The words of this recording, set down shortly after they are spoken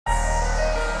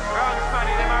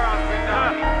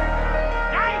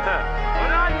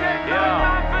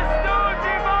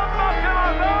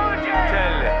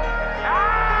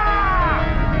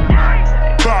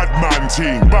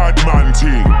ting, bad man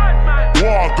ting.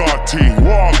 War god ting,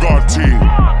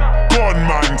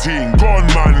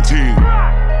 gunman ting.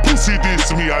 Pussy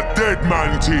this me a dead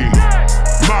man ting.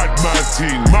 Mad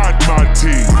ting, mad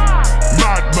ting.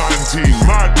 Madman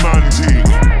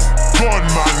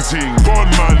ting,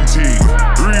 gunman ting.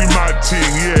 Real mad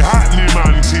ting, yeah, hackney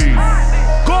man ting.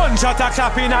 Gunshot a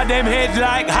clapping at them head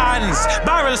like hands.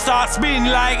 Barrel start spin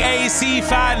like AC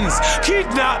fans.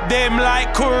 Kidnap them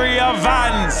like courier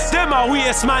vans. Them a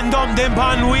waste man, dump them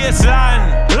pan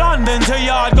wasteland. London to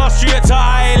yard, go straight to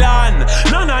island.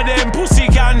 None of them pussy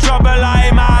can trouble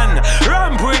I man.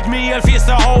 Ramp with me, you'll face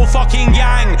the whole fucking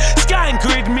gang. Skank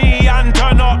with me and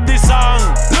turn up the song.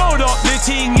 Load up the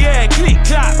thing, yeah, click,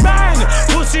 clap, bang.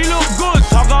 Pussy look good,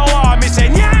 Tuggawar, me say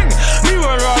nyang. Me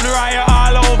will run riot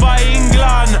all over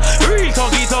England. Real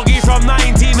tuggy from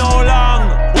 19 oh long.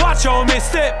 Watch how me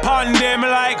step on them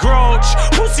like roach.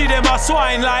 Pussy them a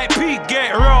swine like pig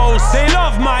get roast. They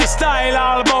love my style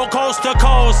all about coast to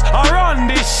coast. I run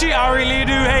this shit, I really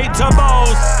do hate to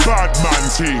boast. Bad man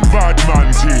ting. War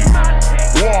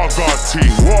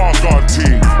god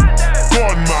ting.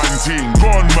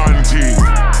 Gunman ting.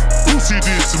 Pussy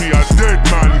this me a dead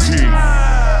man ting.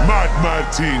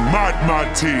 Mad ting.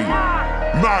 Madman ting.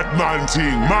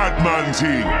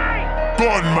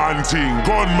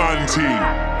 Gunman ting.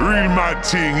 Real mad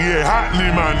ting, yeah, hackney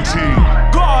man ting.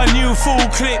 Got a new full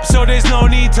clip, so there's no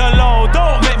need to load.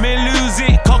 Don't make me lose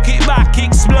it, cock it back,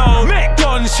 explode. Make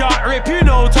gunshot rip, you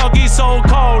know Tuggy so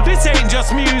cold. This ain't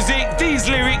just music, these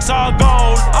lyrics are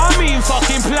gold. I mean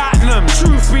fucking platinum,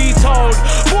 truth be told.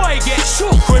 Boy get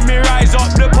shook when me rise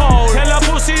up the pole. Tell a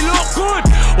pussy look good,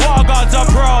 war god's a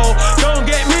pro. Don't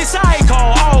get me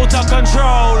psycho, out of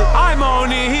control. I'm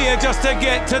only here just to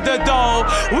get to the dough.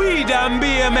 Weed and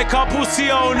beer make a pussy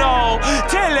oh no.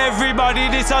 Tell everybody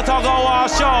this a Tuggawar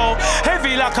show.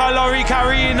 Heavy like a lorry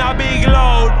carrying a big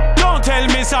load. Don't tell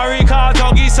me sorry cause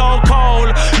Tuggy so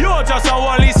cold. You're just a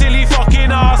wally silly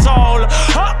fucking asshole.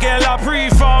 Hot girl a pre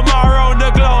from around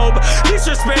the globe.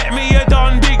 Disrespect me, you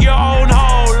done dig your own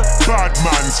hole. Bad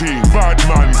man ting. War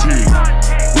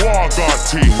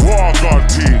god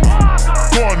ting.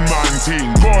 Gunman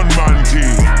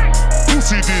ting.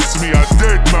 Pussy this me a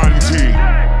dead man ting.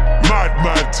 Mad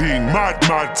ting.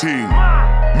 Madman ting.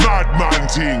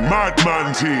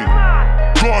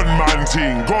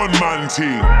 Gunman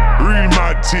ting. Real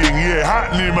mad ting, yeah,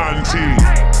 hackney man ting.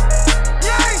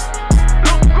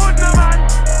 Look good no man.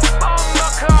 Bomba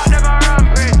clock never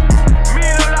ramping. Me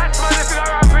no last man if you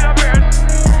ramping a burn.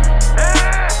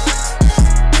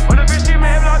 When the fishy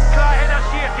me blood clot head a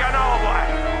shake, you know boy.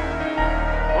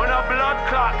 When a blood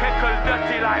clot heckle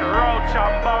dirty like roach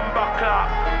and bomba clock.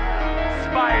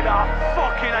 Spider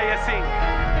fucking how you sing.